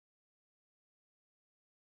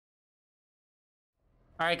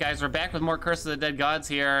Alright guys, we're back with more Curse of the Dead Gods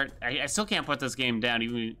here. I still can't put this game down,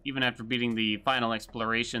 even after beating the final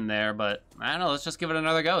exploration there, but I don't know, let's just give it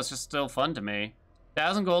another go. It's just still fun to me.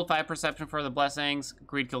 1,000 gold, 5 perception for the blessings,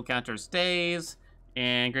 greed kill counter stays,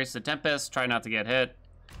 and Grace of the Tempest, try not to get hit.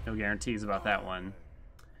 No guarantees about that one.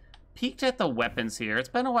 Peeked at the weapons here. It's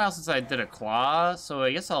been a while since I did a claw, so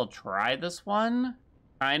I guess I'll try this one.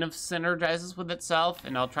 Kind of synergizes with itself,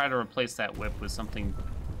 and I'll try to replace that whip with something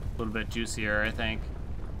a little bit juicier, I think.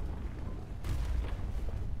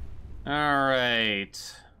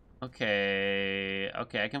 Alright. Okay,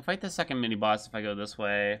 I can fight the second mini-boss if I go this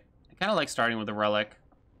way. I kind of like starting with the relic.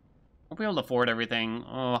 Won't be able to afford everything.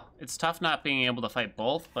 Oh, it's tough not being able to fight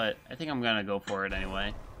both, but I think I'm gonna go for it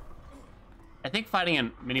anyway. I think fighting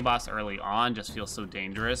a mini-boss early on just feels so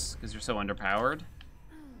dangerous, because you're so underpowered.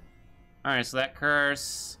 Alright, so that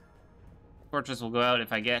curse. Fortress will go out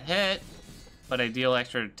if I get hit, but I deal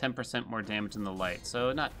extra 10% more damage in the light,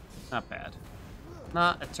 so not bad.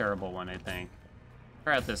 Not a terrible one, I think.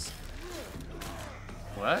 Try out this.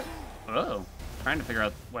 What? Oh. Trying to figure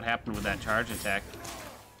out what happened with that charge attack.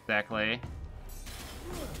 Exactly.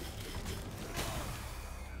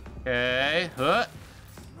 Okay. Huh.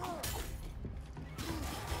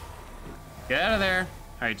 Get out of there.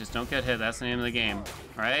 Alright, just don't get hit. That's the name of the game.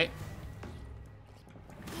 Alright?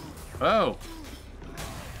 Whoa.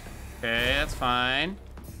 Okay, that's fine.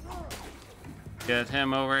 Get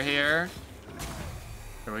him over here.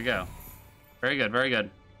 There we go. Very good, very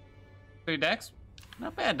good. 3 decks.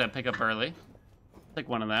 Not bad to pick up early. Take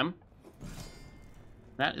one of them.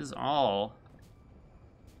 That is all.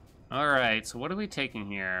 Alright, so what are we taking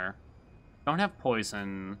here? Don't have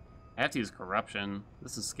poison. I have to use corruption.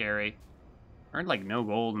 This is scary. Earned like no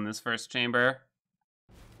gold in this first chamber.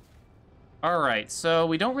 Alright, so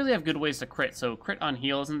we don't really have good ways to crit, so crit on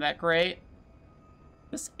heal isn't that great.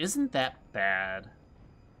 This isn't that bad,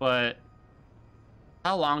 but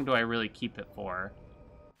how long do I really keep it for?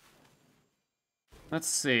 Let's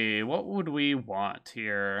see, what would we want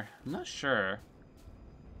here? I'm not sure.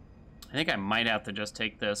 I think I might have to just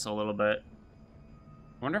take this a little bit.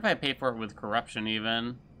 I wonder if I pay for it with corruption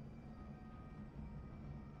even.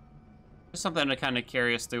 Just something to kind of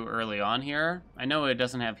carry us through early on here. I know it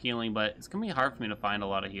doesn't have healing, but it's gonna be hard for me to find a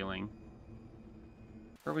lot of healing.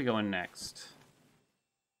 Where are we going next?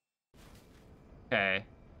 Okay.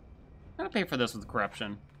 I'm gonna pay for this with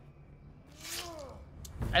corruption.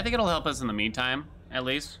 I think it'll help us in the meantime, at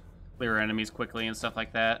least. Clear enemies quickly and stuff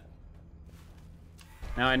like that.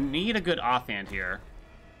 Now I need a good offhand here.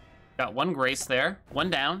 Got 1 grace there,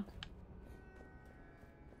 1 down.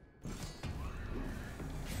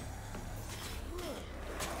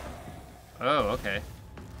 Oh, okay.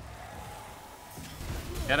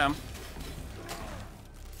 Get him.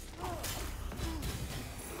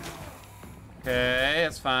 Okay,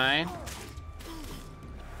 that's fine.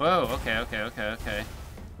 Whoa, okay.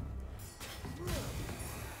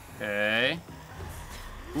 Okay.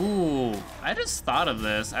 Ooh, I just thought of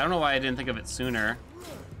this. I don't know why I didn't think of it sooner.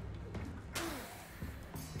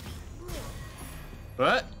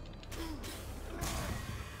 What?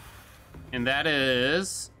 And that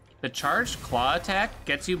is... the charged claw attack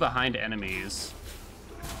gets you behind enemies.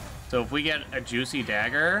 So if we get a juicy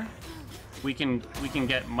dagger, we can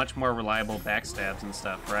get much more reliable backstabs and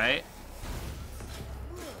stuff, right?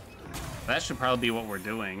 That should probably be what we're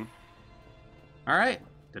doing. All right,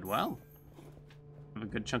 did well. Have a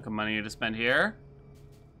good chunk of money to spend here.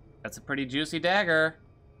 That's a pretty juicy dagger.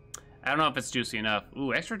 I don't know if it's juicy enough.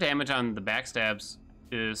 Ooh, extra damage on the backstabs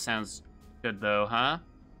sounds good though, huh?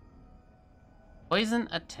 Poison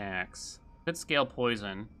attacks. Could scale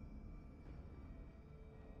poison.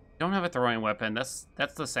 Don't have a throwing weapon. That's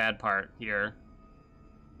the sad part here.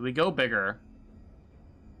 We go bigger.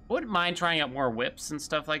 Wouldn't mind trying out more whips and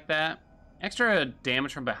stuff like that. Extra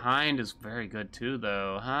damage from behind is very good too,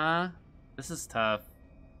 though, huh? This is tough.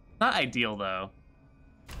 Not ideal though.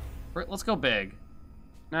 Let's go big.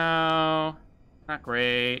 No, not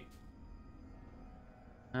great.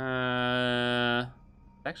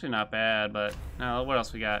 Actually not bad, but no, what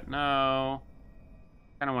else we got? No.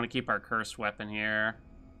 Kind of want to keep our cursed weapon here.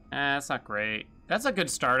 That's not great. That's a good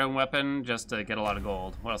starting weapon just to get a lot of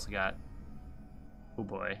gold. What else we got? Oh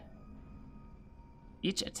boy.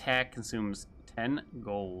 Each attack consumes 10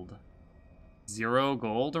 gold. 0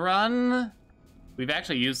 gold run? We've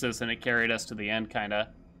actually used this and it carried us to the end, kinda.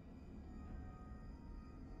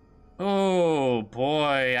 Oh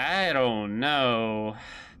boy, I don't know.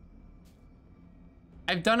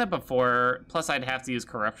 I've done it before, plus I'd have to use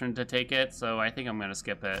corruption to take it, so I think I'm gonna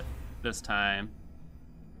skip it this time.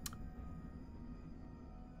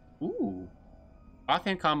 Ooh.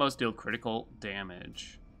 Offhand combos deal critical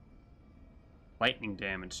damage. Lightning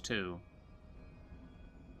damage, too.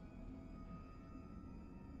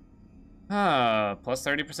 Plus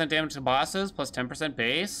 30% damage to bosses, plus 10%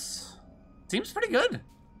 base. Seems pretty good,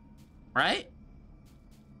 right?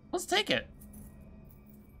 Let's take it.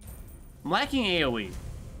 I'm lacking AoE.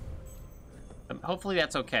 Hopefully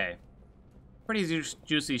that's okay. Pretty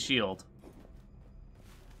juicy shield.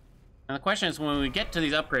 And the question is, when we get to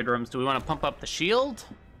these upgrade rooms, do we want to pump up the shield?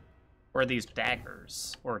 Or these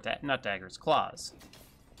daggers? Or not daggers, claws.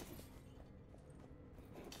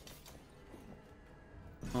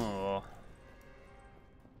 Oh.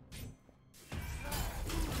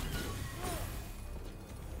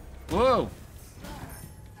 Whoa!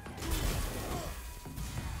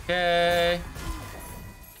 Okay.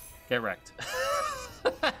 Get wrecked.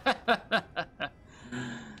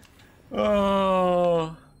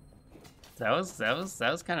 Oh. That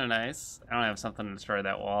was kind of nice. I don't have something to destroy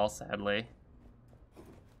that wall, sadly.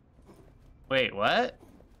 Wait, what?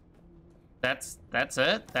 That's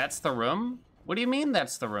it? That's the room? What do you mean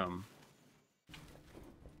that's the room?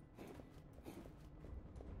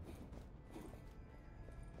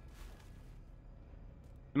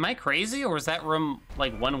 Am I crazy, or was that room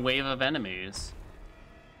like one wave of enemies?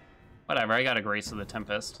 Whatever, I got a Grace of the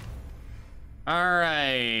Tempest.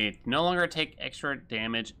 Alright, no longer take extra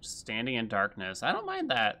damage standing in darkness. I don't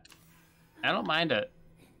mind that. I don't mind it.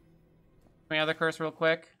 Any other curse real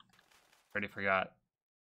quick? Already forgot.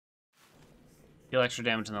 Deal extra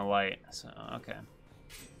damage in the light, so, okay.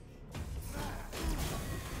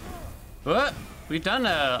 What? We've done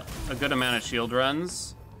a good amount of shield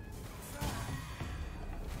runs.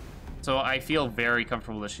 So I feel very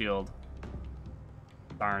comfortable with shield.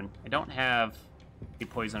 Darn, I don't have the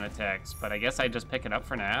poison attacks, but I guess I just pick it up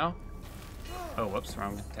for now. Oh, whoops,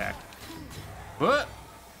 wrong attack. What?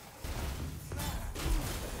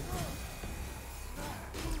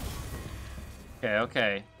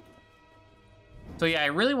 Okay. So yeah, I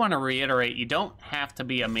really want to reiterate, you don't have to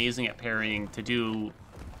be amazing at parrying to do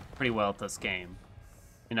pretty well at this game.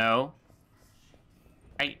 You know?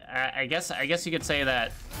 I guess you could say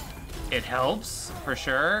that it helps, for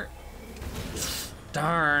sure.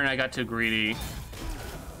 Darn, I got too greedy.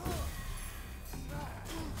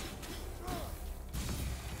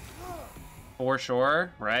 For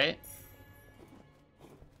sure, right?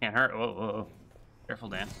 Can't hurt. Whoa. Careful,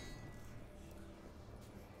 Dan.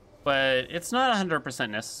 But it's not 100%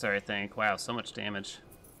 necessary, I think. Wow, so much damage.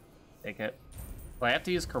 Take it. Will I have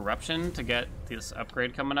to use Corruption to get this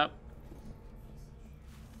upgrade coming up?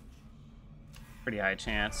 Pretty high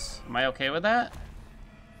chance. Am I okay with that?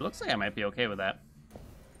 It looks like I might be okay with that.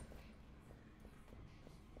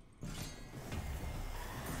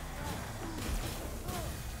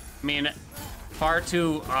 I mean, far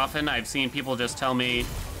too often I've seen people just tell me,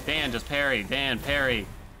 Dan, just parry, Dan, parry.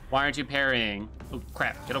 Why aren't you parrying? Oh,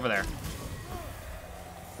 crap, get over there.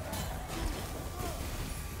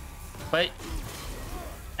 But,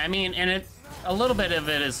 I mean, and a little bit of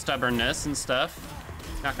it is stubbornness and stuff.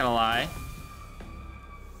 Not gonna lie.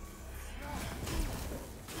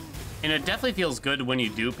 And it definitely feels good when you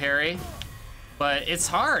do parry, but it's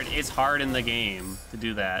hard. It's hard in the game to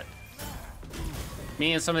do that.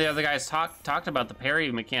 Me and some of the other guys talked about the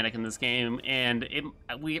parry mechanic in this game, and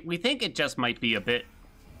we think it just might be a bit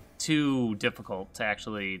too difficult to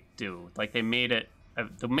actually do. Like they made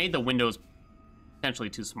the windows potentially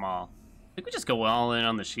too small. I think we just go all in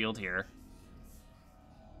on the shield here.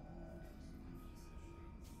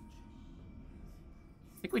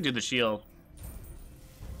 I think we do the shield.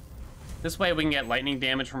 This way we can get lightning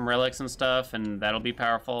damage from relics and stuff, and that'll be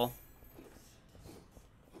powerful.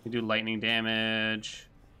 We do lightning damage.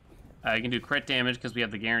 You can do crit damage because we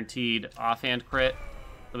have the guaranteed offhand crit.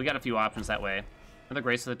 So we got a few options that way. Another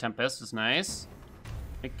Grace of the Tempest is nice.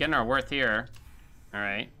 Getting our worth here. All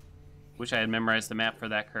right. Wish I had memorized the map for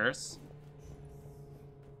that curse.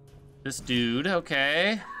 This dude,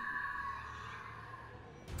 okay.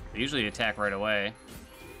 They usually attack right away.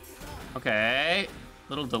 Okay.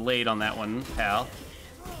 Little delayed on that one, pal.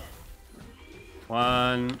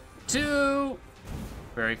 1, 2.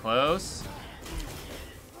 Very close.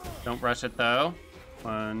 Don't rush it though.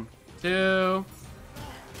 1, 2.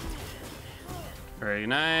 Very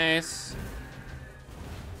nice.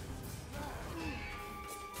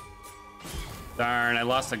 Darn, I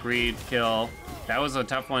lost a greed kill. That was a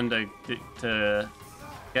tough one to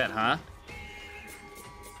get, huh?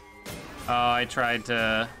 Oh, I tried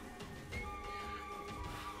to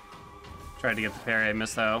get the parry. I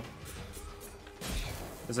missed though.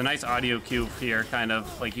 There's a nice audio cue here, kind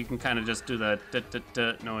of like you can kind of just do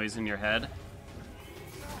the noise in your head.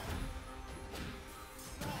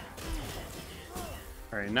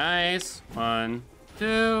 Very nice. 1,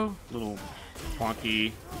 2. Little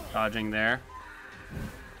wonky dodging there.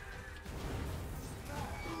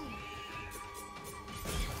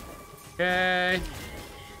 Okay.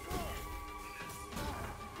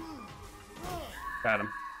 Got him.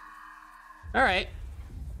 All right.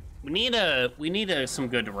 We need some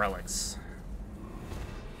good relics.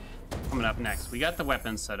 Coming up next, we got the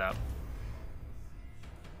weapons set up.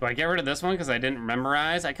 Do I get rid of this one because I didn't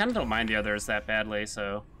memorize? I kind of don't mind the others that badly,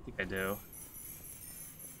 so I think I do.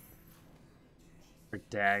 For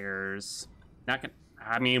daggers, not gonna.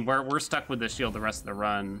 I mean, we're stuck with the shield the rest of the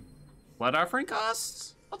run. Blood offering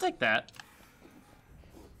costs? I'll take that.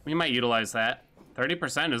 We might utilize that.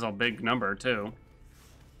 30% is a big number too.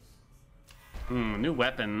 New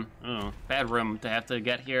weapon. Oh, bad room to have to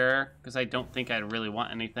get here because I don't think I really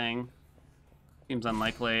want anything. Seems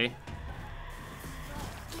unlikely.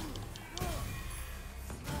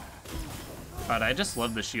 God, I just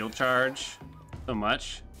love the shield charge so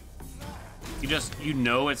much. You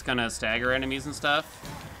know it's gonna stagger enemies and stuff.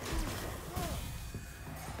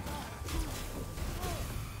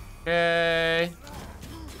 Okay.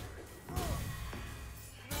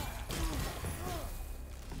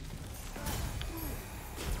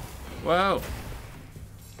 Whoa.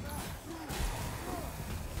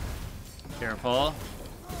 Careful.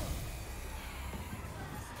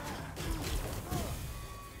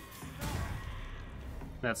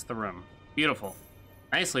 That's the room. Beautiful.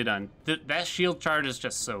 Nicely done. That shield charge is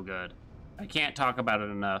just so good. I can't talk about it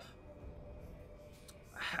enough.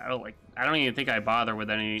 I don't even think I bother with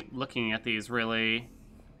any looking at these really,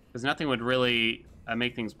 because nothing would really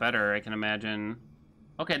make things better, I can imagine.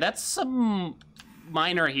 Okay, that's some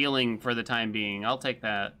minor healing for the time being. I'll take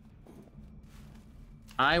that.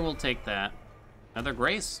 I will take that. Another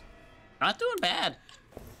grace. Not doing bad.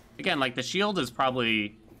 Again, like the shield is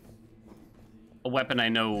probably a weapon I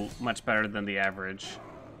know much better than the average.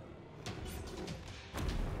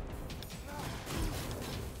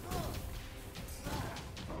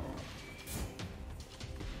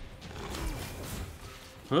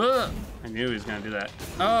 Ugh, I knew he was gonna do that.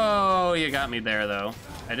 Oh, you got me there though.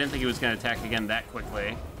 I didn't think he was gonna attack again that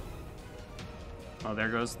quickly. Oh, there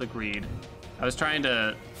goes the greed. I was trying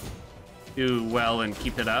to do well and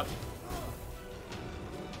keep it up.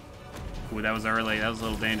 Ooh, that was early. That was a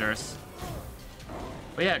little dangerous.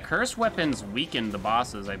 But yeah, cursed weapons weaken the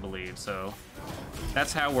bosses, I believe, so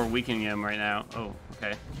that's how we're weakening him right now. Oh,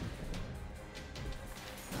 okay.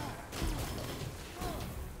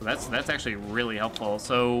 Well, that's actually really helpful.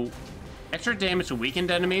 So extra damage to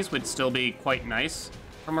weakened enemies would still be quite nice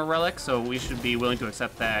from a relic, so we should be willing to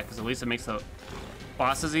accept that, because at least it makes the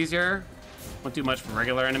bosses easier. Won't do much for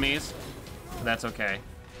regular enemies, but that's okay.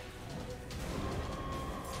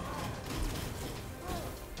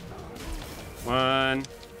 One.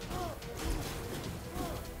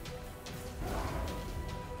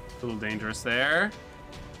 A little dangerous there.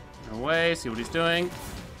 No way, see what he's doing.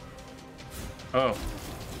 Oh.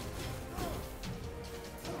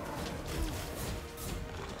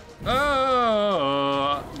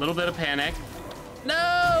 Oh, a little bit of panic.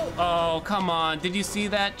 No! Oh, come on. Did you see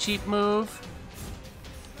that cheap move?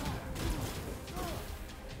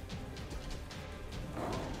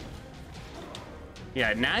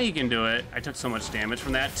 Yeah, now you can do it. I took so much damage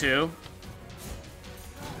from that, too.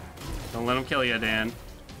 Don't let him kill you, Dan.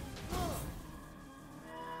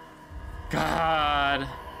 God.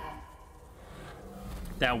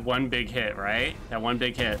 That one big hit, right? That one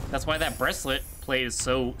big hit. That's why that bracelet play is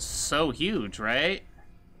so huge, right?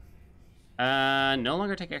 No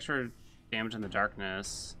longer take extra damage in the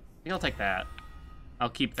darkness. I think I'll take that. I'll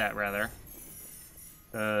keep that, rather.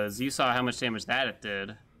 Because you saw how much damage that it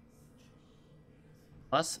did.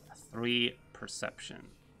 +3 perception.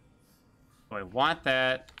 Do I want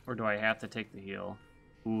that, or do I have to take the heal?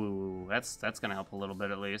 Ooh, that's gonna help a little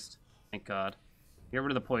bit at least. Thank God. Get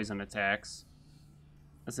rid of the poison attacks.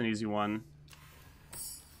 That's an easy one.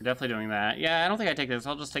 We're definitely doing that. Yeah, I don't think I take this.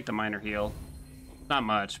 I'll just take the minor heal. Not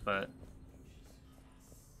much, but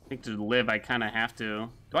I think to live, I kind of have to.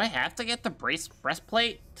 Do I have to get the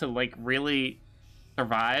breastplate to like really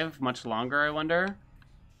survive much longer? I wonder.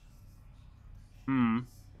 Can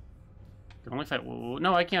only fight.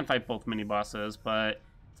 No, I can't fight both mini bosses, but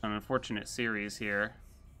it's an unfortunate series here.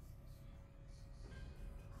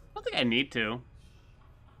 I don't think I need to.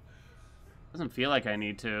 Doesn't feel like I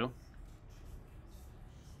need to.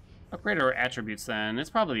 Upgrade our attributes then. It's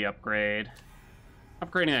probably the upgrade.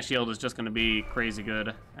 Upgrading that shield is just going to be crazy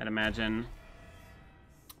good, I'd imagine.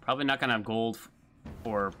 Probably not going to have gold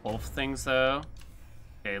for both things though.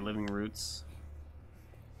 Okay, living roots.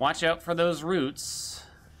 Watch out for those roots.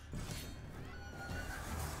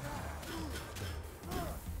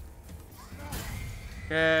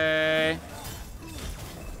 Okay.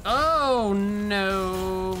 Oh,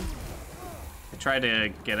 no. I tried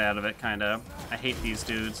to get out of it, kind of. I hate these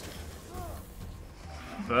dudes.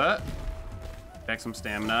 But, back some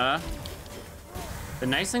stamina. The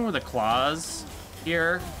nice thing with the claws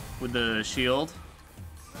here, with the shield,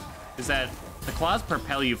 is that the claws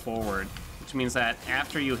propel you forward, which means that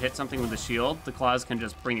after you hit something with the shield, the claws can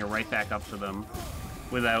just bring you right back up to them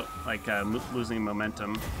without, like, losing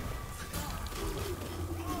momentum.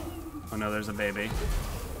 Oh no, there's a baby.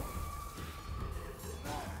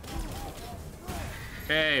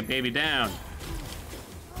 Okay, baby down.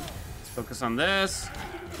 Let's focus on this.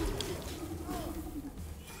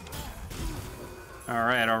 All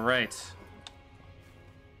right, all right.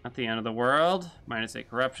 Not the end of the world. -8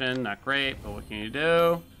 corruption, not great, but what can you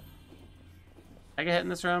do? I get hit in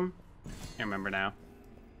this room? Can't remember now.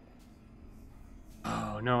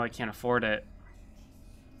 Oh no, I can't afford it.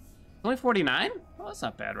 Only 49? Well, that's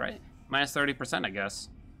not bad, right? -30%, I guess.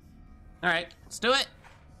 All right, let's do it.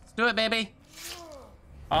 Let's do it, baby.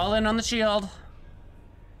 All in on the shield.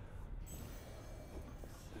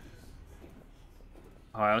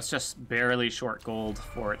 Oh, I was just barely short gold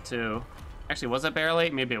for it, too. Actually, was it barely?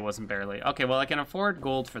 Maybe it wasn't barely. Okay, well, I can afford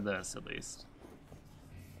gold for this, at least.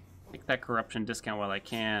 Take that corruption discount while I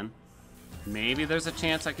can. Maybe there's a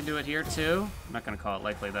chance I can do it here, too. I'm not going to call it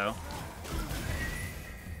likely, though.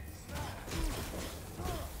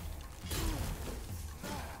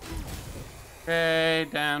 Okay,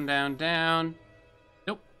 down, down, down.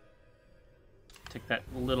 Nope. Take that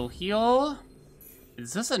little heal.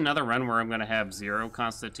 Is this another run where I'm gonna have 0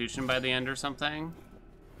 constitution by the end or something?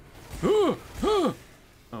 Ooh, ooh.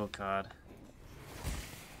 Oh god.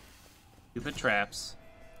 Stupid traps.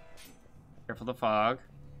 Careful the fog.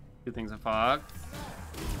 2 things of fog.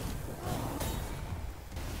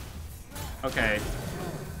 Okay.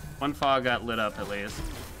 1 fog got lit up at least.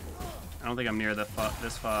 I don't think I'm near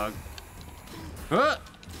this fog.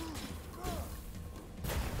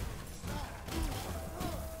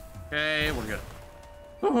 Okay, we're good.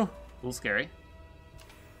 Ooh, a little scary.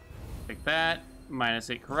 Take that.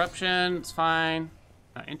 -8 corruption. It's fine.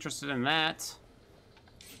 Not interested in that.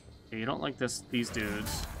 Okay, you don't like these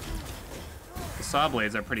dudes. The saw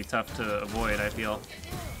blades are pretty tough to avoid, I feel.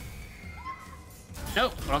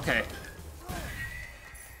 Nope. Okay.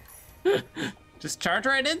 Just charge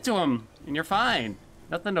right into them, and you're fine.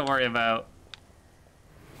 Nothing to worry about.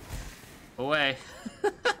 Away.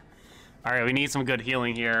 All right, we need some good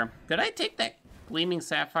healing here. Did I take that gleaming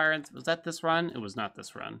sapphire? Was that this run? It was not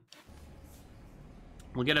this run.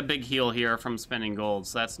 We'll get a big heal here from spending gold,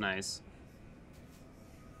 so that's nice.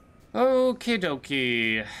 Okie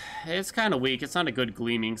dokie. It's kind of weak. It's not a good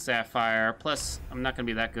gleaming sapphire. Plus, I'm not going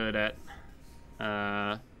to be that good at...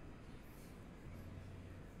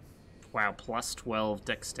 wow, plus 12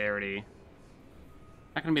 dexterity.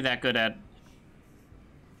 Not going to be that good at...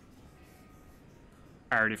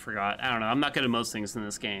 I already forgot. I don't know. I'm not good at most things in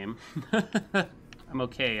this game. I'm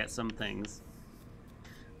okay at some things.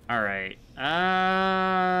 All right.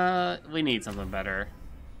 We need something better.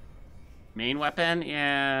 Main weapon?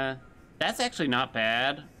 Yeah. That's actually not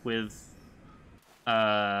bad with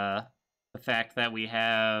the fact that we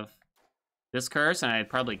have this curse, and I'd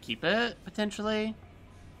probably keep it, potentially.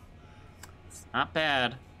 It's not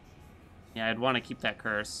bad. Yeah, I'd want to keep that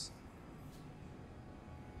curse.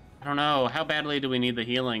 I don't know. How badly do we need the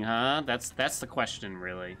healing, huh? That's the question,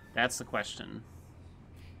 really. That's the question.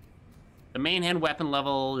 The main hand weapon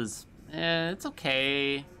level is... it's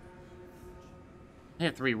okay. I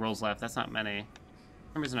have 3 rolls left. That's not many.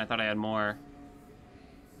 For some reason, I thought I had more.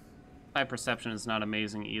 My perception is not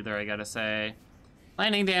amazing either, I gotta say.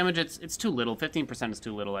 Lightning damage, it's too little. 15% is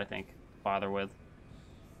too little, I think, to bother with.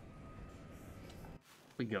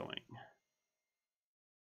 Where are we going?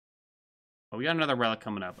 Oh, we got another relic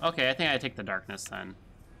coming up. Okay, I think I take the darkness then.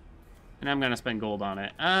 And I'm gonna spend gold on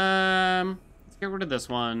it. Let's get rid of this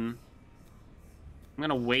one. I'm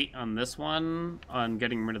gonna wait on this one, on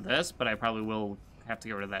getting rid of this, but I probably will have to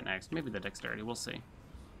get rid of that next. Maybe the dexterity, we'll see.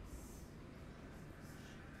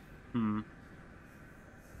 Do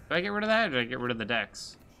I get rid of that, or do I get rid of the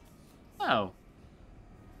dex? Oh.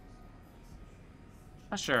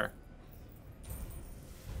 Not sure.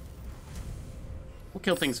 We'll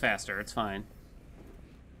kill things faster, it's fine.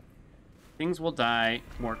 Things will die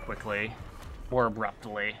more quickly, more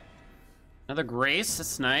abruptly. Another grace,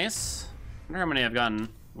 that's nice. I wonder how many I've gotten.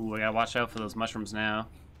 Ooh, I gotta watch out for those mushrooms now.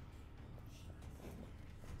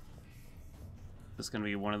 This is gonna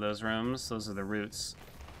be one of those rooms. Those are the roots.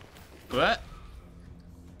 What?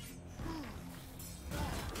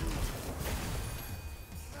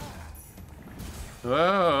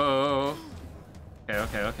 Whoa.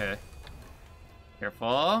 Okay.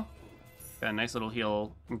 Careful. Got a nice little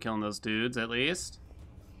heal from killing those dudes, at least.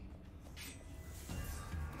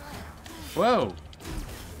 Whoa!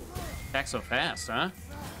 Attack so fast, huh?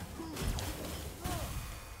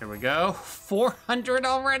 Here we go. 400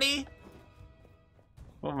 already?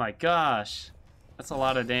 Oh my gosh. That's a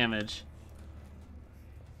lot of damage.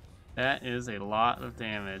 That is a lot of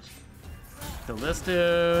damage. Kill this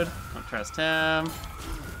dude. Don't trust him.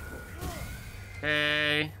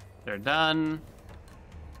 Okay. They're done.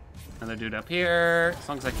 Another dude up here. As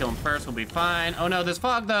long as I kill him first, we'll be fine. Oh no, there's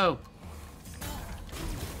fog though!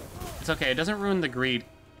 It's okay, it doesn't ruin the greed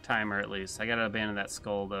timer at least. I gotta abandon that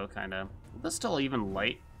skull though, kinda. Will this still even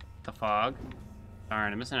light the fog?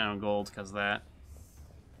 Darn, I'm missing out on gold because of that.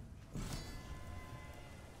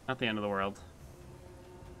 Not the end of the world.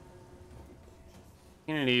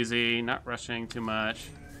 Taking it easy, not rushing too much.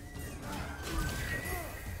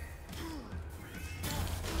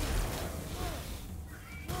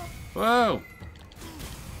 Whoa!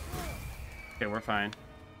 Okay, we're fine.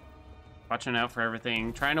 Watching out for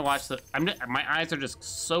everything. Trying to watch the... my eyes are just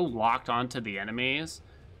so locked onto the enemies.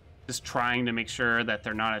 Just trying to make sure that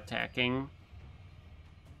they're not attacking.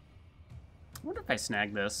 I wonder if I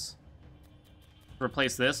snag this.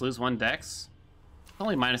 Replace this, lose 1 dex. It's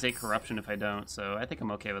only -8 corruption if I don't, so I think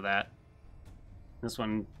I'm okay with that. This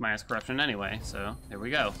one minus corruption anyway, so there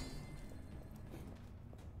we go.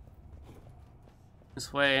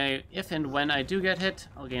 This way, if and when I do get hit,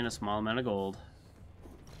 I'll gain a small amount of gold.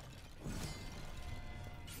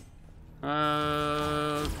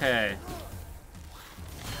 Okay.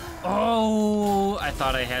 Oh, I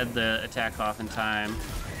thought I had the attack off in time.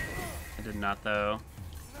 I did not, though.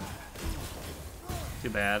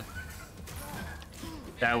 Too bad.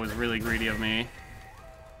 That was really greedy of me.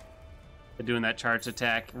 Doing that charge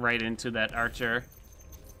attack right into that archer.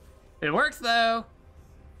 It works, though!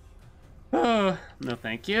 Oh, no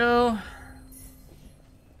thank you.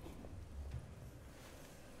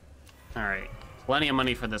 Alright. Plenty of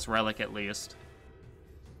money for this relic, at least.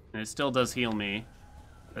 And it still does heal me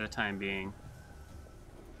for the time being.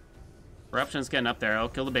 Corruption's getting up there. Oh,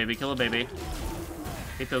 kill the baby, kill the baby.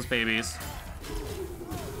 Hate those babies.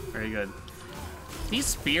 Very good. These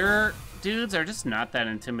spear dudes are just not that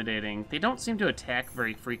intimidating. They don't seem to attack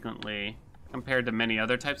very frequently compared to many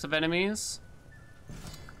other types of enemies.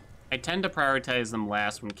 I tend to prioritize them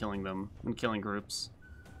last when killing them, when killing groups.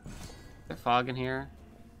 Is there fog in here?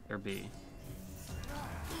 There be.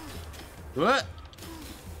 What?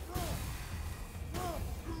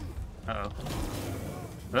 Uh-oh.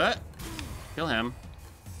 What? Kill him.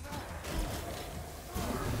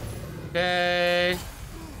 Okay.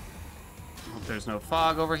 Hope there's no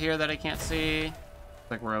fog over here that I can't see. Looks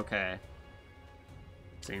like we're okay.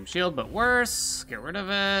 Same shield, but worse. Get rid of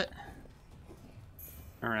it.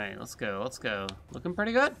 All right, let's go, let's go. Looking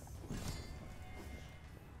pretty good.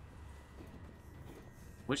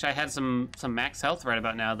 Wish I had some max health right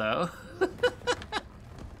about now, though.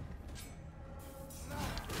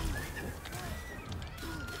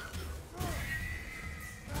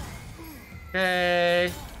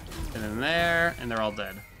 Okay. And then there, and they're all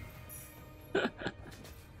dead.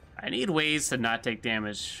 I need ways to not take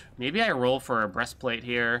damage. Maybe I roll for a breastplate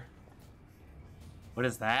here. What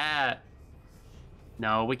is that?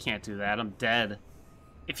 No, we can't do that. I'm dead.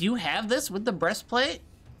 If you have this with the breastplate,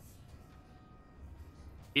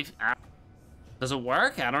 does it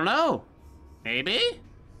work? I don't know. Maybe.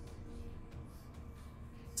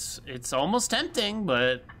 It's almost tempting,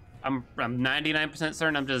 but I'm 99%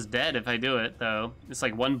 certain I'm just dead if I do it, though. It's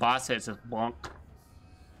like one boss hit, it's just bonk.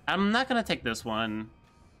 I'm not gonna take this one.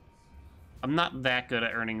 I'm not that good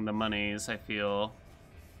at earning the monies, I feel.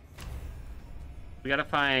 We gotta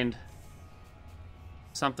find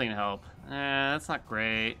something to help. That's not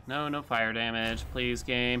great. No fire damage. Please,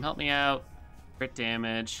 game, help me out. Crit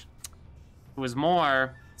damage. If it was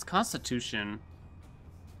more, it's Constitution.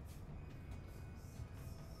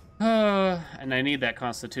 And I need that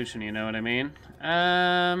Constitution, you know what I mean?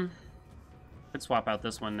 Let's swap out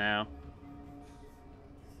this one now.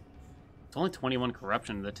 It's only 21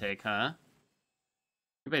 corruption to take, huh?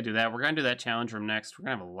 Maybe I do that. We're gonna do that challenge room next. We're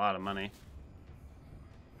gonna have a lot of money.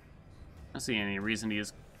 I don't see any reason to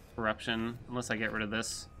use corruption unless I get rid of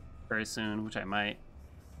this very soon, which I might.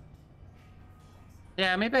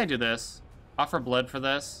 Yeah, maybe I do this. Offer blood for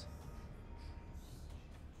this.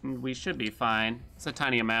 We should be fine. It's a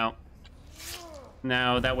tiny amount.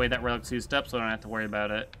 Now, that way that relic's used up, so I don't have to worry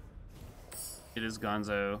about it. It is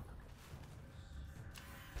gonzo.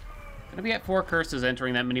 Gonna be at 4 curses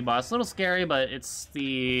entering that mini boss. A little scary, but it's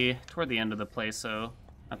toward the end of the place, so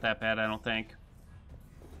not that bad, I don't think.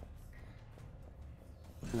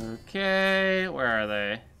 Okay, where are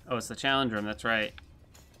they? Oh, it's the challenge room, that's right.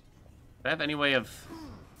 Do I have any way of...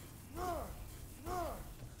 I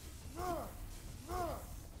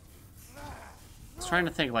was trying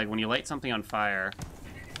to think, like, when you light something on fire...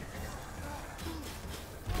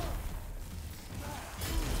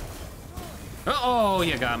 Uh-oh,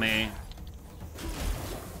 you got me.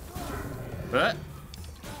 What?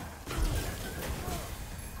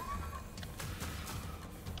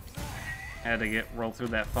 Had to roll through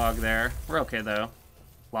that fog there. We're okay, though.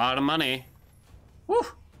 A lot of money. Woo!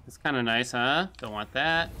 It's kind of nice, huh? Don't want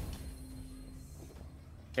that.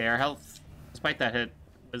 Okay, our health, despite that hit,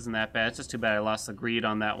 isn't that bad. It's just too bad I lost the greed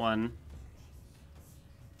on that one.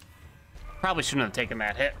 Probably shouldn't have taken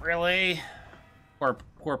that hit, really.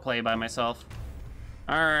 Poor play by myself.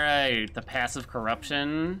 Alright, the passive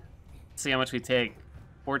corruption. Let's see how much we take.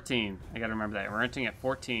 14. I gotta remember that. We're entering at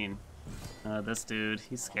 14. This dude,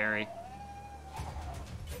 he's scary.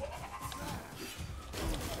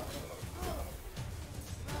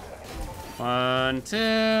 One,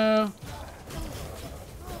 two.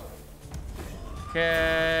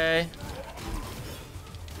 Okay.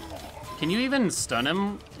 Can you even stun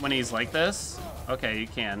him when he's like this? Okay, you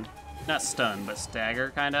can. Not stun, but stagger,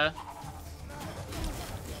 kinda.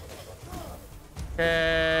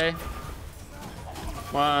 Okay.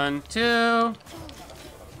 One, two.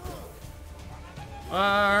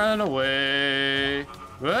 Run away.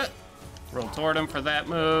 What? Roll toward him for that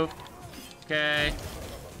move. Okay.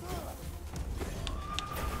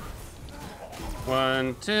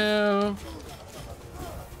 One, two.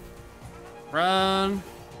 Run.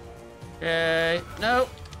 Okay. Nope.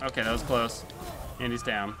 Okay, that was close. And he's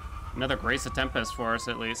down. Another Grace of Tempest for us,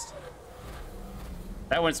 at least.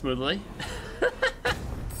 That went smoothly.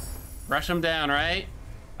 Rush him down, right?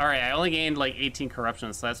 Alright, I only gained like 18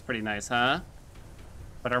 corruption, so that's pretty nice, huh?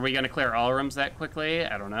 But are we gonna clear all rooms that quickly?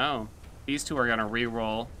 I don't know. These two are gonna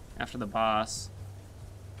re-roll after the boss.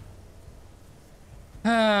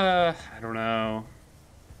 I don't know.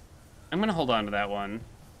 I'm gonna hold on to that one.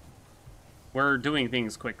 We're doing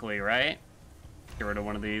things quickly, right? Get rid of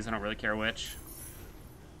one of these, I don't really care which.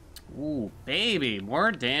 Ooh, baby,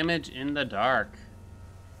 more damage in the dark.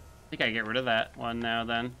 I think I get rid of that one now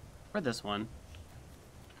then. Or this one.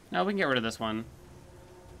 No, we can get rid of this one.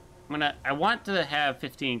 I want to have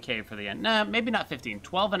 15k for the end. Nah, maybe not 15,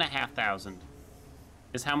 12,500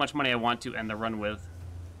 is how much money I want to end the run with.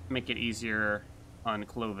 Make it easier on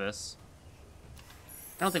Clovis.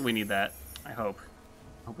 I don't think we need that, I hope.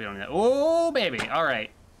 I hope we don't need that. Oh, baby, all right.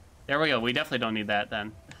 There we go, we definitely don't need that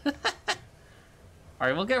then. All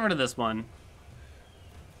right, we'll get rid of this one.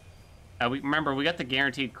 Remember, we got the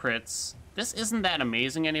guaranteed crits. This isn't that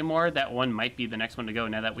amazing anymore. That one might be the next one to go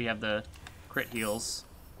now that we have the crit heals.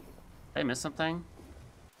 Did I miss something?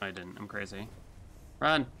 No, I didn't. I'm crazy.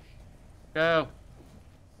 Run. Go.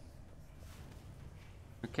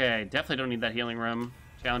 Okay, definitely don't need that healing room.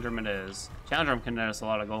 Challenge room it is. Challenge room can net us a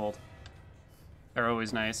lot of gold. They're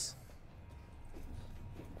always nice.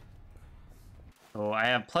 So I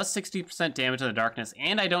have plus 60% damage in the darkness,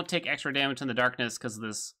 and I don't take extra damage in the darkness because of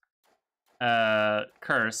this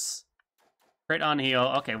curse. Crit on heal.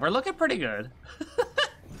 Okay, we're looking pretty good.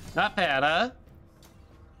 Not bad, huh?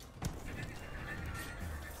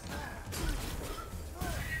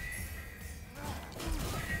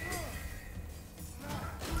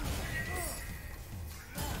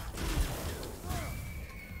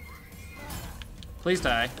 Please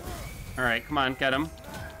die. All right, come on, get him.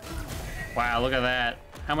 Wow, look at that.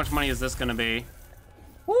 How much money is this gonna be?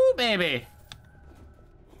 Woo, baby!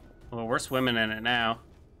 Well, we're swimming in it now.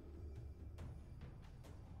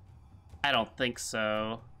 I don't think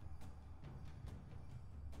so.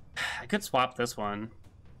 I could swap this one.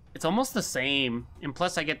 It's almost the same. And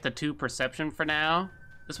plus I get the 2 perception for now.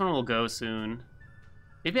 This one will go soon.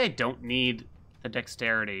 Maybe I don't need the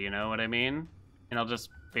dexterity, you know what I mean? And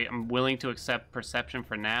I'm willing to accept perception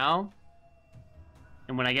for now.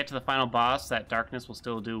 And when I get to the final boss, that darkness will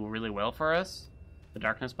still do really well for us. The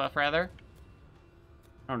darkness buff, rather.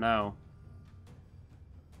 I don't know.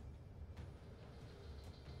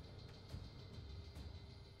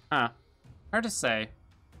 Huh. Hard to say.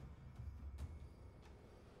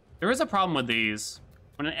 There is a problem with these.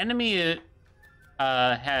 When an enemy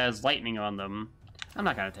has lightning on them, I'm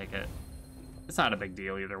not gonna take it. It's not a big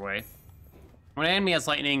deal either way. When an enemy has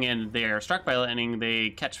lightning and they are struck by lightning, they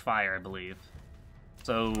catch fire, I believe.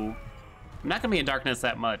 So, I'm not gonna be in darkness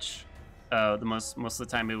that much. Most of the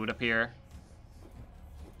time it would appear.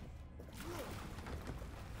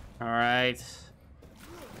 All right.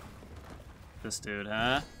 This dude,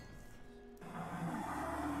 huh?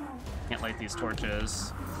 Can't light these torches.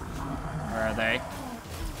 Where are they?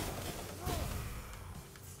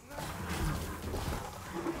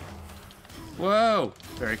 Whoa!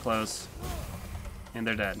 Very close. And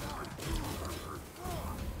they're dead.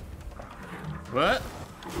 What?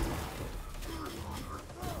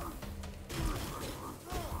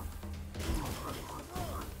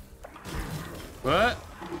 What?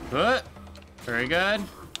 What? Very good.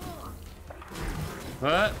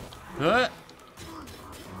 What? What?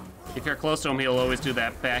 If you're close to him, he'll always do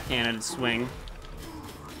that backhanded swing.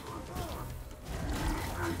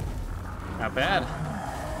 Not bad.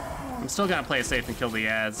 I'm still gonna play it safe and kill the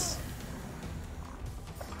ads.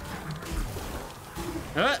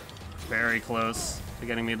 Very close to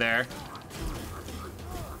getting me there.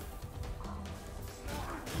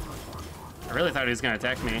 I really thought he was gonna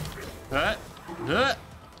attack me.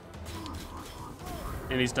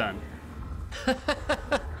 And he's done.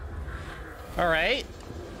 All right.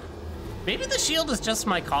 Maybe the shield is just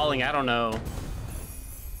my calling, I don't know.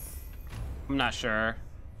 I'm not sure.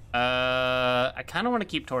 I kind of want to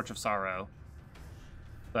keep Torch of Sorrow.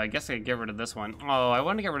 So I guess I could get rid of this one. Oh, I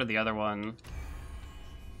want to get rid of the other one.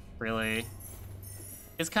 Really?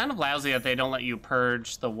 It's kind of lousy that they don't let you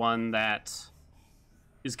purge the one that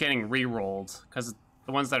is getting re-rolled, because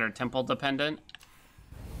the ones that are temple dependent.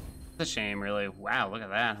 It's a shame, really. Wow, look at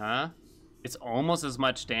that, huh? It's almost as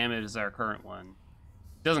much damage as our current one.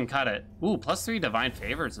 Doesn't cut it. Ooh, +3 Divine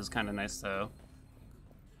Favors is kind of nice, though.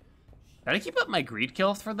 Did I keep up my greed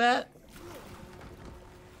kill for that?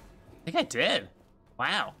 I think I did.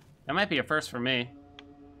 Wow, that might be a first for me.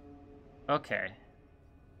 Okay.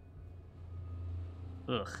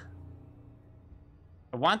 Ugh.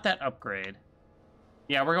 I want that upgrade.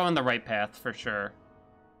 Yeah, we're going the right path for sure.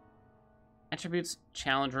 Attributes,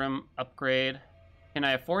 challenge room, upgrade. Can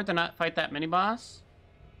I afford to not fight that mini-boss?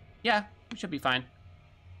 Yeah, we should be fine.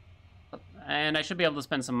 And I should be able to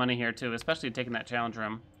spend some money here too, especially taking that challenge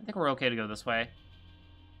room. I think we're okay to go this way.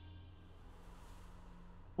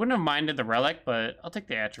 Wouldn't have minded the relic, but I'll take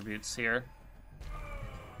the attributes here.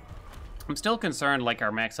 I'm still concerned, like,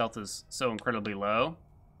 our max health is so incredibly low.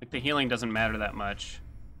 Like, the healing doesn't matter that much.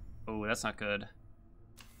 Oh, that's not good.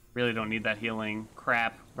 Really don't need that healing.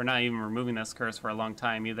 Crap. We're not even removing this curse for a long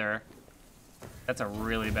time either. That's a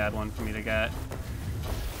really bad one for me to get.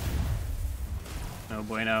 No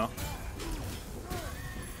bueno.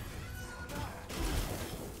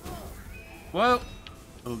 Whoa!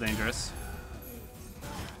 A little dangerous.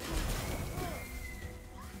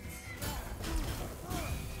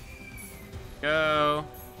 Go.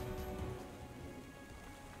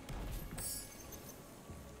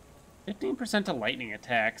 15% to lightning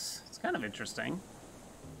attacks. It's kind of interesting.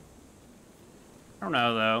 I don't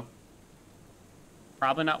know, though.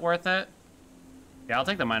 Probably not worth it. Yeah, I'll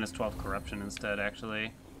take the -12 corruption instead,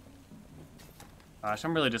 actually. Gosh,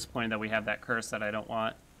 I'm really disappointed that we have that curse that I don't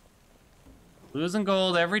want. Losing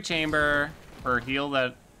gold every chamber for a heal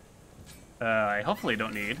that I hopefully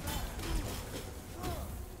don't need.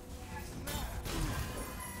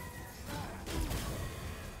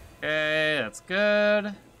 Okay, that's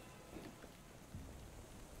good.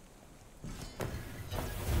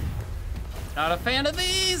 Not a fan of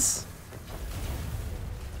these!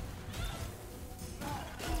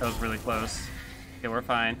 That was really close. Okay, we're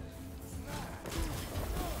fine.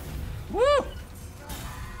 Woo!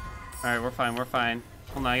 Alright, we're fine, we're fine.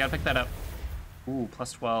 Hold on, I gotta pick that up. Ooh,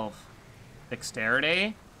 +12.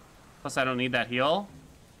 Dexterity? Plus I don't need that heal.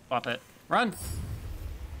 Swap it. Run!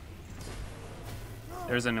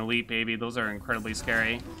 There's an elite, baby. Those are incredibly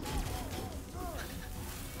scary.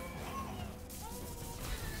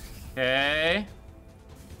 Okay.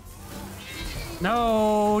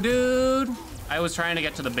 No, dude! I was trying to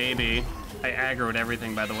get to the baby. I aggroed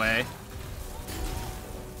everything, by the way.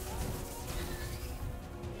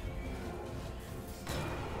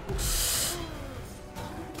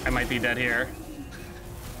 I might be dead here.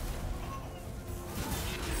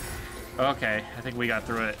 Okay, I think we got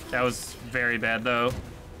through it. That was very bad, though.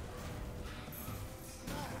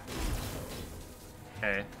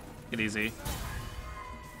 Okay, get easy.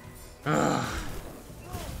 Ugh.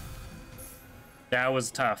 That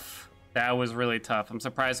was tough. That was really tough. I'm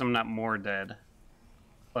surprised I'm not more dead.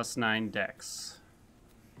 +9 dex.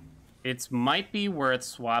 It might be worth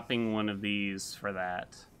swapping one of these for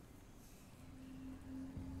that.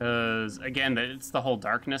 Because, again, it's the whole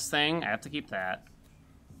darkness thing. I have to keep that.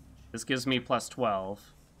 This gives me +12.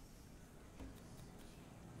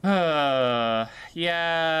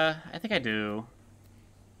 Yeah, I think I do.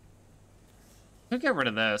 Could get rid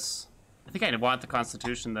of this. I think I want the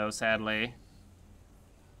Constitution, though, sadly.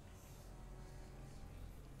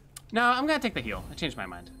 No, I'm gonna take the heal. I changed my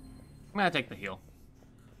mind. I'm gonna take the heal.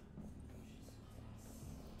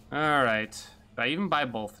 Alright. Do I even buy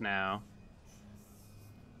both now?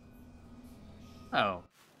 Oh.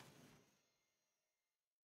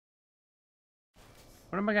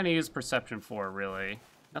 What am I gonna use perception for, really?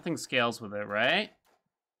 Nothing scales with it, right?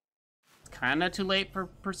 It's kinda too late for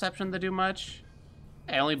perception to do much.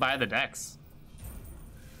 I only buy the dex.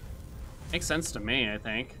 Makes sense to me, I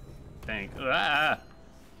think. Ah!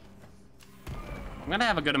 I'm gonna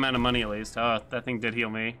have a good amount of money at least. Oh, that thing did heal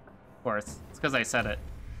me. Of course. It's because I said it.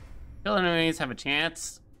 Kill enemies have a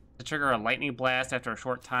chance to trigger a lightning blast after a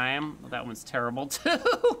short time. Well, that one's terrible too.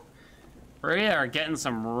 We are getting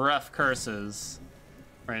some rough curses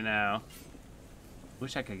right now.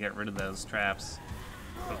 Wish I could get rid of those traps.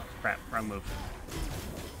 Oh, crap. Wrong move.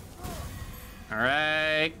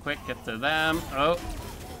 Alright. Quick, get to them. Oh.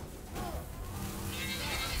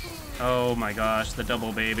 Oh my gosh, the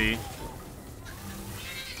double baby.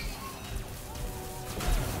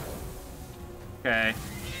 Okay.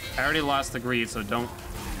 I already lost the greed, so don't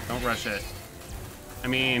rush it. I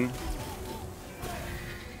mean,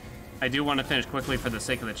 I do want to finish quickly for the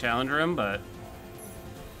sake of the challenge room, but...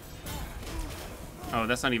 Oh,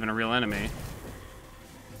 that's not even a real enemy.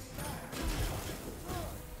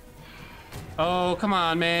 Oh, come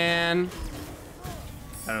on, man.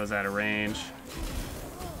 That was out of range.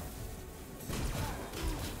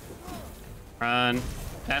 Run.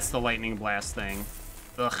 That's the lightning blast thing.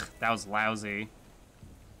 Ugh, that was lousy.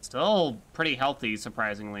 Still pretty healthy,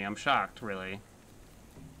 surprisingly. I'm shocked, really.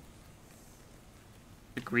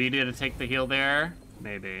 Greedy to take the heal there?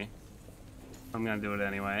 Maybe. I'm gonna do it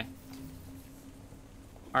anyway.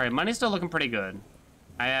 Alright, money's still looking pretty good.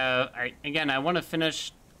 Again, I want to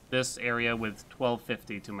finish this area with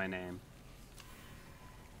 1250 to my name.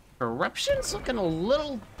 Corruption's looking a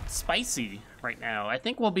little spicy right now. I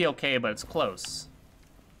think we'll be okay, but it's close.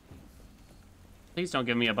 Please don't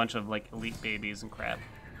give me a bunch of, like, elite babies and crap.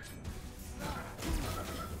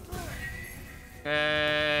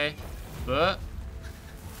 Okay.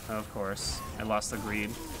 Of course. I lost the greed.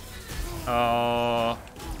 Oh.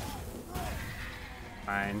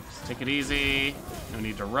 Fine. Just take it easy. No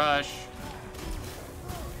need to rush.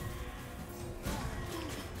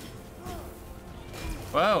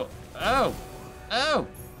 Whoa. Oh. Oh.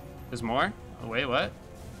 There's more? Oh, wait, what?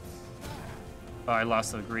 Oh, I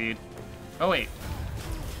lost the greed. Oh, wait.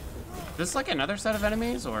 Is this like another set of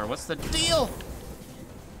enemies, or what's the deal?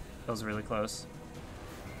 That was really close.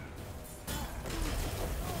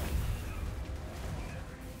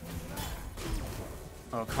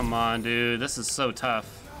 Oh, come on, dude. This is so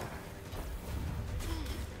tough.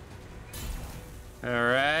 All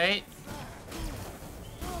right.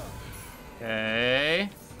 Okay.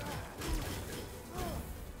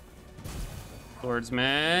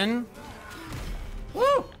 Swordsman.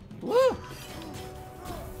 Woo! Woo!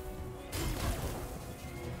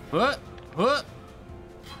 What? What?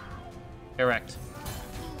 Erect.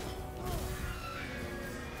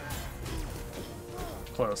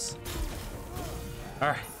 Close.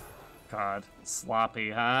 Alright. God. Sloppy,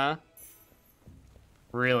 huh?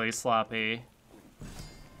 Really sloppy.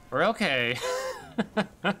 We're okay.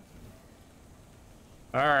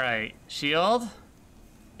 Alright. Shield?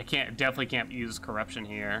 I definitely can't use corruption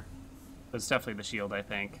here. But it's definitely the shield, I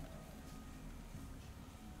think.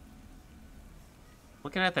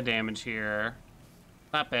 Looking at the damage here.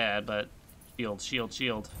 Not bad, but shield, shield,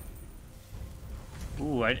 shield.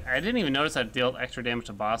 Ooh, I didn't even notice I dealt extra damage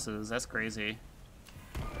to bosses. That's crazy.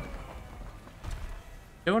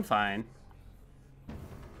 Doing fine.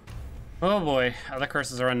 Oh boy, other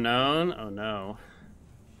curses are unknown. Oh no.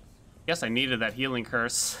 Guess I needed that healing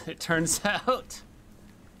curse, it turns out.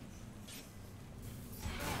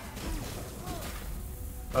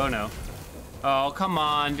 Oh no. Oh, come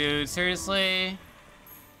on, dude. Seriously?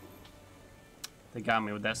 They got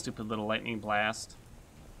me with that stupid little lightning blast.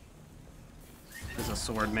 There's a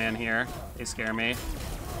sword man here. They scare me.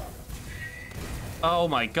 Oh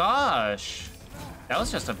my gosh! That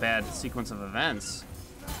was just a bad sequence of events.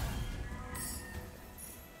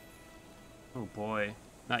 Oh boy.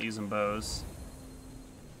 Not using bows.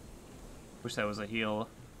 Wish that was a heal.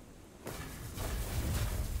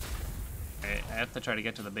 Okay, I have to try to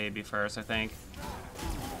get to the baby first, I think.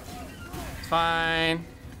 It's fine.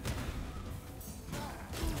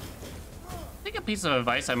 I think a piece of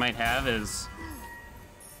advice I might have is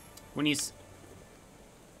when you...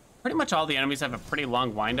 Pretty much all the enemies have a pretty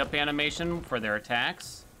long wind-up animation for their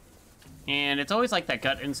attacks. And it's always like that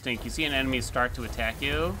gut instinct. You see an enemy start to attack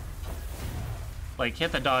you. Like,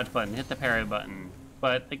 hit the dodge button, hit the parry button.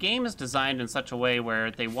 But the game is designed in such a way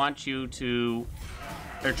where they want you to...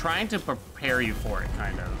 They're trying to prepare you for it,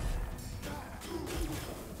 kind of.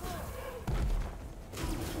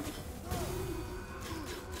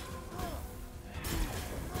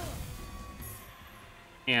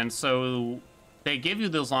 And so they give you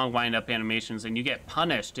those long wind-up animations, and you get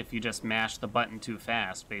punished if you just mash the button too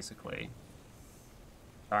fast, basically.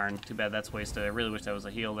 Darn, too bad that's wasted. I really wish that was a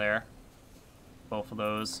heal there. Both of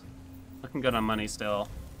those. Looking good on money still.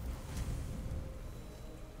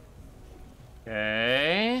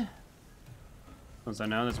 Okay. As I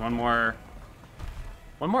know, there's one more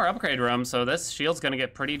upgrade room, so this shield's gonna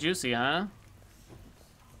get pretty juicy, huh?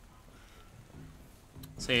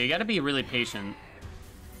 So you gotta be really patient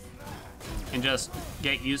and just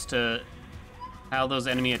get used to how those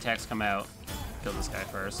enemy attacks come out. Kill this guy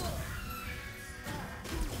first.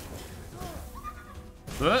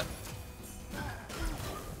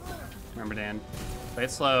 Remember, Dan, play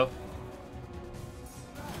it slow.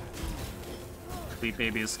 Sweet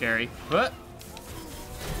baby is scary.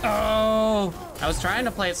 Oh, I was trying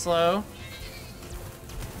to play it slow.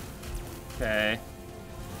 Okay.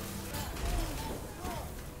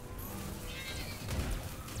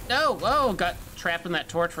 No, whoa, got trapped in that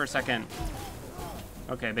torch for a second.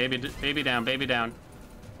 Okay, baby down, baby down.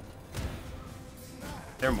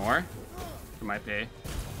 There more? There might be.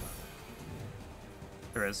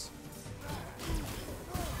 There is.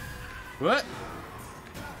 What?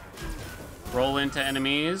 Roll into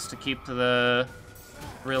enemies to keep the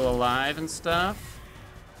thrill alive and stuff.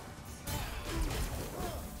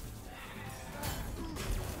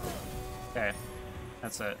 Okay,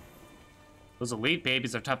 that's it. Those elite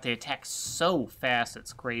babies are tough. They attack so fast,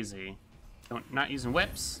 it's crazy. Not using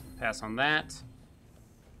whips. Pass on that.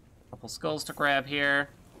 Couple skulls to grab here.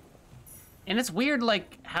 And it's weird,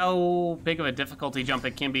 like, how big of a difficulty jump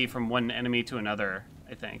it can be from one enemy to another,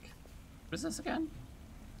 I think. What is this again?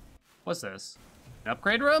 What's this? An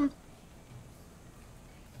upgrade room?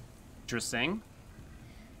 Interesting.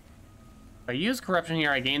 If I use corruption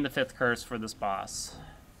here, I gain the 5th curse for this boss.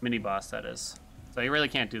 Mini-boss, that is. So you really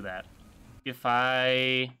can't do that. If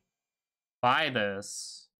I buy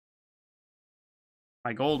this,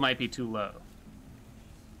 my gold might be too low.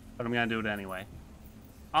 But I'm gonna do it anyway.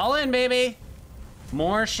 All in, baby!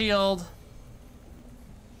 More shield.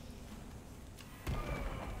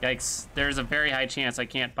 Yikes, there's a very high chance I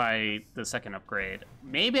can't buy the 2nd upgrade.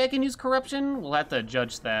 Maybe I can use corruption? We'll have to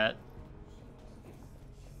judge that.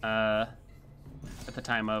 At the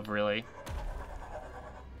time of, really.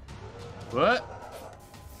 What?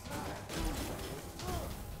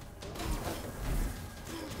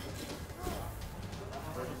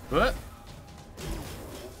 What?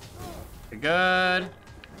 Good.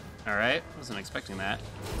 All right, wasn't expecting that.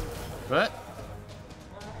 What?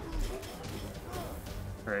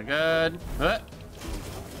 Very good. What?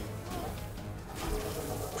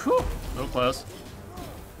 Whew, a little close.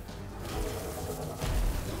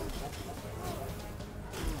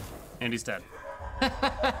 And he's dead.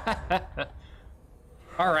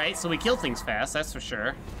 All right, so we kill things fast, that's for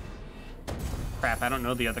sure. Crap, I don't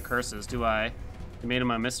know the other curses, do I? They made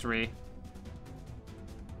him a mystery.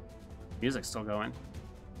 Music's still going.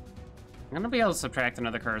 I'm gonna be able to subtract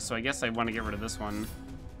another curse, so I guess I want to get rid of this one.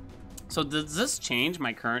 So does this change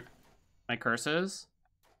my curses?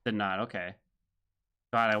 Did not, okay.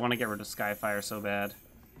 God, I want to get rid of Skyfire so bad.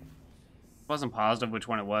 Wasn't positive which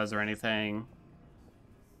one it was or anything.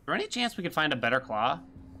 Is there any chance we could find a better claw?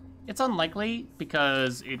 It's unlikely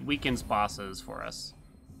because it weakens bosses for us.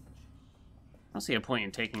 I don't see a point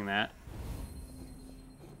in taking that.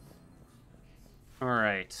 All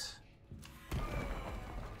right. I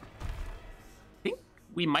think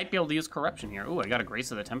we might be able to use corruption here. Ooh, I got a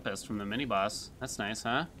Grace of the Tempest from the mini-boss. That's nice,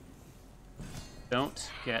 huh? Don't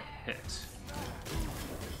get hit.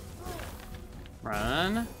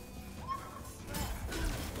 Run.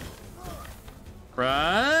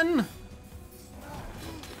 Run!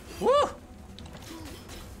 Woo!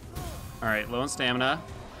 Alright, low on stamina.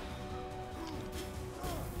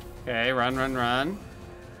 Okay, run, run, run.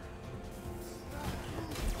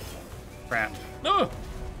 Crap. Oh!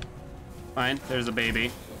 Fine, there's a baby.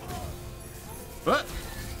 What?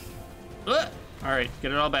 What? Alright,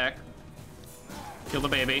 get it all back. Kill the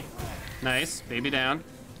baby. Nice, baby down.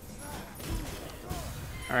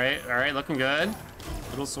 Alright, looking good.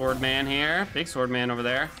 Little sword man here. Big sword man over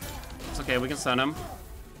there. It's okay, we can stun him.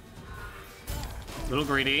 Little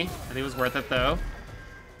greedy. I think it was worth it, though.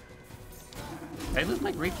 Did I lose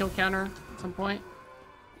my greed kill counter at some point?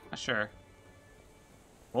 Not sure.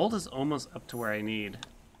 Gold is almost up to where I need.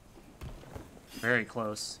 Very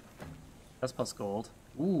close. That's plus gold.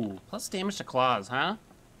 Ooh, plus damage to claws, huh?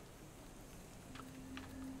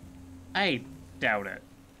 I doubt it.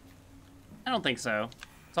 I don't think so.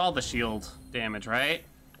 It's all the shield damage, right?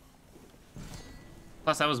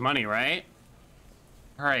 Plus that was money, right?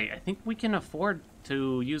 Alright, I think we can afford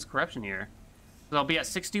to use corruption here. So I'll be at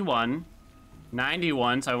 61,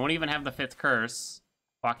 91, so I won't even have the 5th curse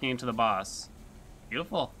walking into the boss.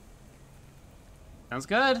 Beautiful. Sounds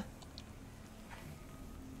good.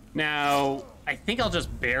 Now, I think I'll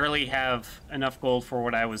just barely have enough gold for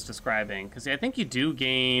what I was describing, because I think you do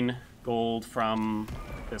gain gold from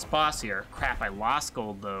this boss here. Crap, I lost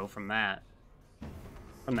gold, though, from that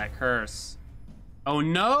curse. Oh,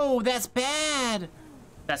 no, that's bad.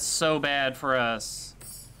 That's so bad for us.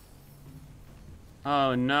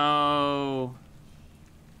 Oh, no.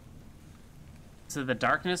 Is it the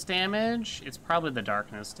darkness damage? It's probably the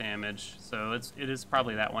darkness damage, so it is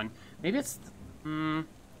probably that one. Maybe it's... I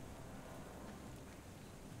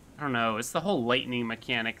don't know. It's the whole lightning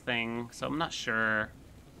mechanic thing, so I'm not sure.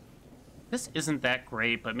 This isn't that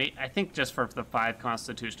great, but I think just for the 5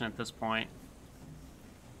 constitution at this point.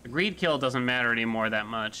 The greed kill doesn't matter anymore that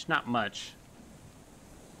much. Not much.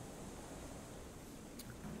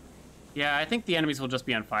 Yeah, I think the enemies will just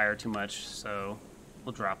be on fire too much, so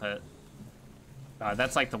we'll drop it. God,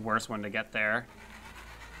 that's like the worst one to get there.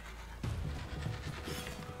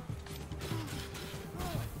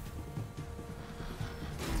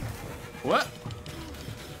 What?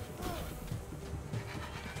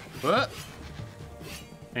 What?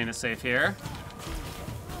 Ain't it safe here?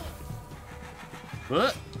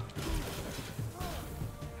 What?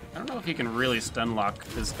 I don't know if you can really stun lock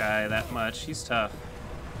this guy that much. He's tough.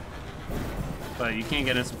 But you can't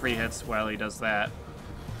get in some free hits while he does that.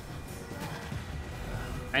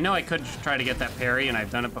 I know I could try to get that parry, and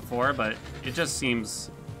I've done it before, but it just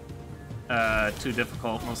seems too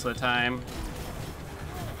difficult most of the time.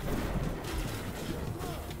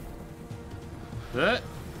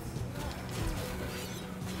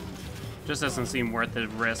 Just doesn't seem worth the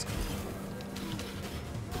risk.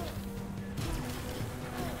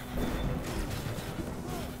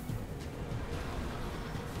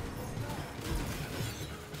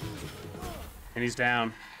 And he's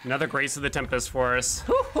down. Another Grace of the Tempest for us.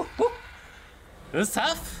 This is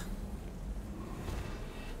tough.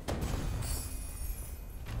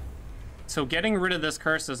 So getting rid of this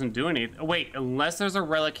curse doesn't do anything. Oh, wait, unless there's a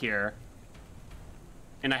relic here.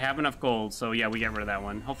 And I have enough gold, so yeah, we get rid of that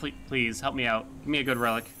one. Hopefully, please, help me out. Give me a good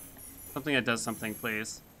relic. Something that does something,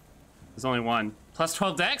 please. There's only one. Plus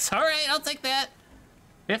 12 dex? All right, I'll take that.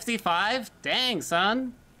 55? Dang,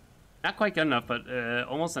 son. Not quite good enough, but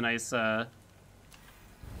almost a nice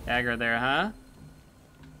dagger there, huh?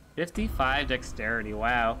 55 dexterity,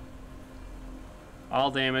 wow. All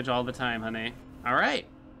damage all the time, honey. All right,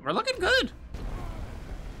 we're looking good.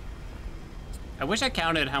 I wish I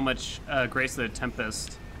counted how much Grace of the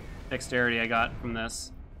Tempest dexterity I got from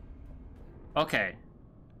this. Okay.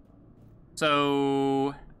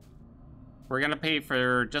 So we're gonna pay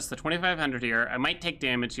for just the 2,500 here. I might take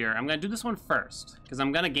damage here. I'm gonna do this one first, because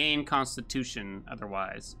I'm gonna gain Constitution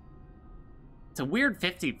otherwise. It's a weird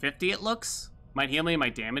 50-50 it looks. Might heal me,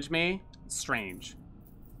 might damage me. It's strange.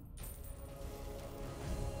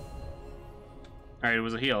 All right, it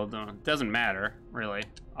was a heal. Doesn't matter, really.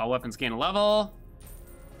 All weapons gain a level.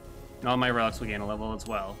 And all my relics will gain a level as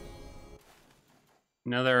well.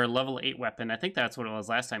 Another level 8 weapon. I think that's what it was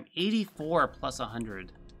last time. 84 plus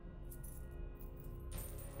 100.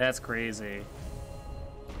 That's crazy.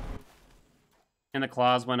 And the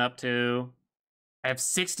claws went up too. I have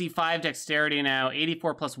 65 dexterity now.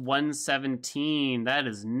 84 plus 117. That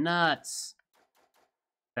is nuts.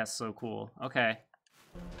 That's so cool. Okay.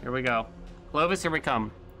 Here we go. Clovis, here we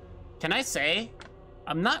come. Can I say,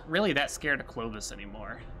 I'm not really that scared of Clovis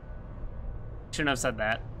anymore. Shouldn't have said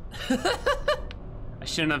that. I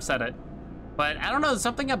shouldn't have said it. But I don't know,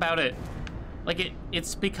 something about it. Like,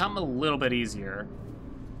 it's become a little bit easier.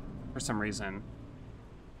 For some reason.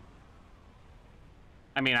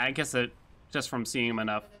 I mean, I guess it, just from seeing him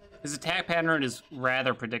enough. His attack pattern is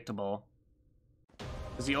rather predictable.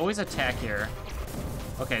 Does he always attack here?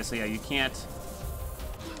 Okay, so yeah, you can't...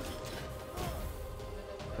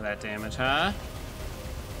 for that damage, huh?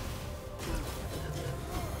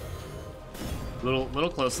 Little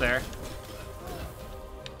close there.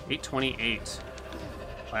 828.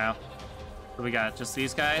 Wow. What do we got? Just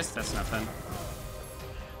these guys? That's nothing.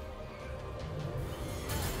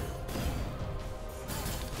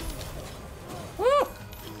 Woo!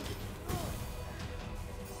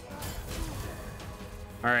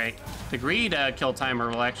 All right. The greed kill timer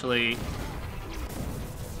will actually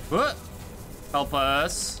help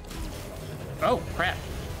us. Oh, crap.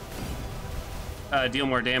 Deal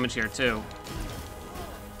more damage here, too.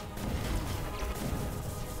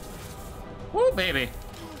 Woo, baby.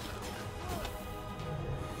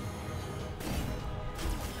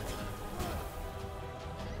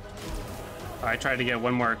 I tried to get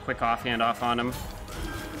one more quick offhand off on him.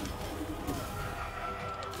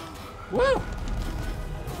 Woo!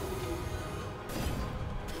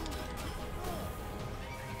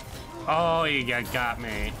 Oh, you got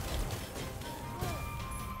me.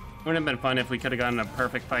 Wouldn't have been fun if we could have gotten a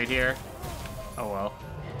perfect fight here. Oh well.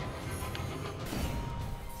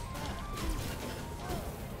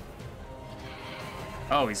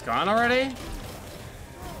 Oh, he's gone already?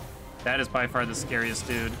 That is by far the scariest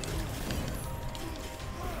dude.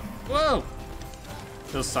 Whoa!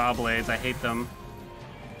 Those saw blades, I hate them.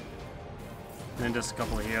 And then just a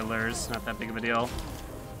couple of healers, not that big of a deal.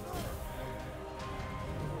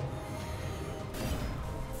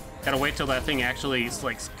 Gotta wait till that thing actually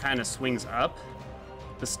like kind of swings up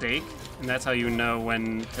the stake, and that's how you know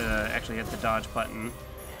when to actually hit the dodge button.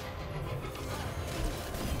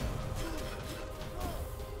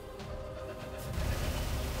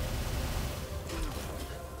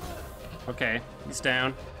 Okay, he's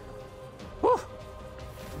down. Whew.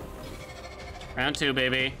 Round 2,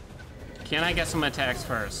 baby. Can I get some attacks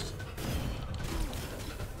first?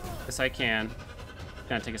 Yes, I can.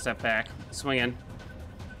 Gonna take a step back. Swing in.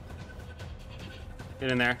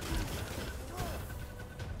 Get in there.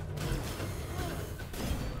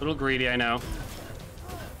 A little greedy, I know.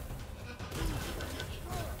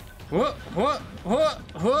 Whoa, whoa, whoa,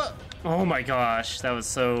 whoa. Oh my gosh, that was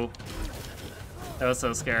so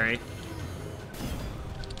scary.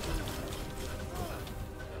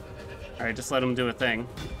 All right, just let him do a thing.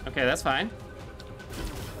 Okay, that's fine.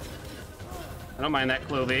 I don't mind that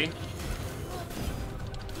Clovey.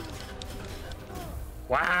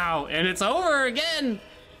 Wow, and it's over again!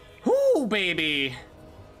 Whoo, baby!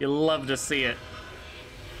 You love to see it.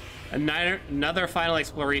 Another final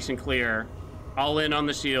exploration clear. All in on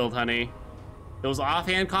the shield, honey. Those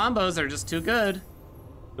offhand combos are just too good.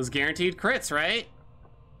 Those guaranteed crits, right?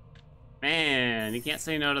 Man, you can't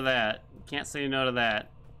say no to that. You can't say no to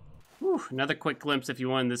that. Whew, another quick glimpse if you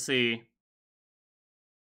wanted to see.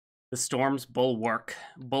 The Storm's Bulwark.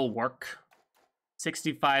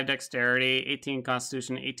 65 Dexterity, 18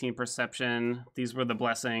 Constitution, 18 Perception. These were the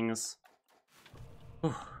blessings.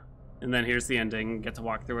 Whew. And then here's the ending. Get to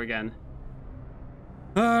walk through again.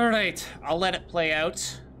 All right, I'll let it play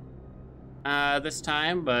out this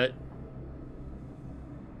time, but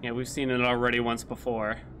yeah, we've seen it already once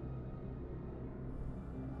before.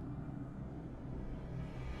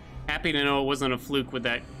 Happy to know it wasn't a fluke with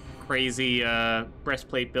that crazy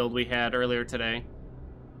breastplate build we had earlier today.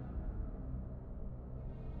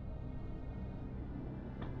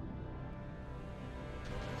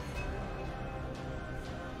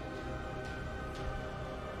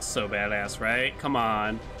 So badass, right? Come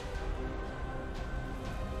on.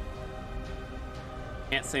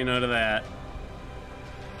 Can't say no to that.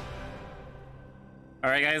 All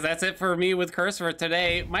right, guys, that's it for me with Curse for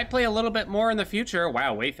today. Might play a little bit more in the future.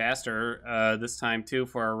 Wow, way faster this time, too,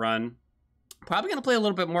 for a run. Probably going to play a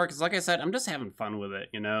little bit more because, like I said, I'm just having fun with it,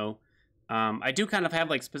 you know? I do kind of have,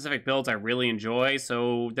 like, specific builds I really enjoy,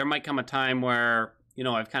 so there might come a time where, you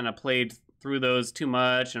know, I've kind of played through those too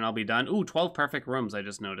much and I'll be done. Ooh, 12 perfect rooms, I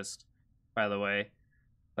just noticed, by the way.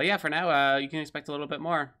 But yeah, for now, you can expect a little bit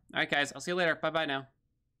more. All right, guys, I'll see you later. Bye-bye now.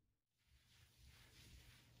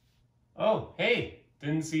 Oh, hey!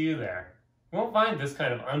 Didn't see you there. You won't find this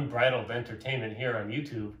kind of unbridled entertainment here on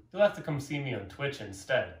YouTube. You'll have to come see me on Twitch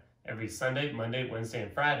instead, every Sunday, Monday, Wednesday,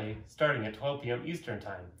 and Friday, starting at 12 p.m. Eastern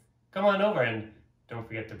Time. Come on over and don't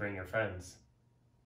forget to bring your friends.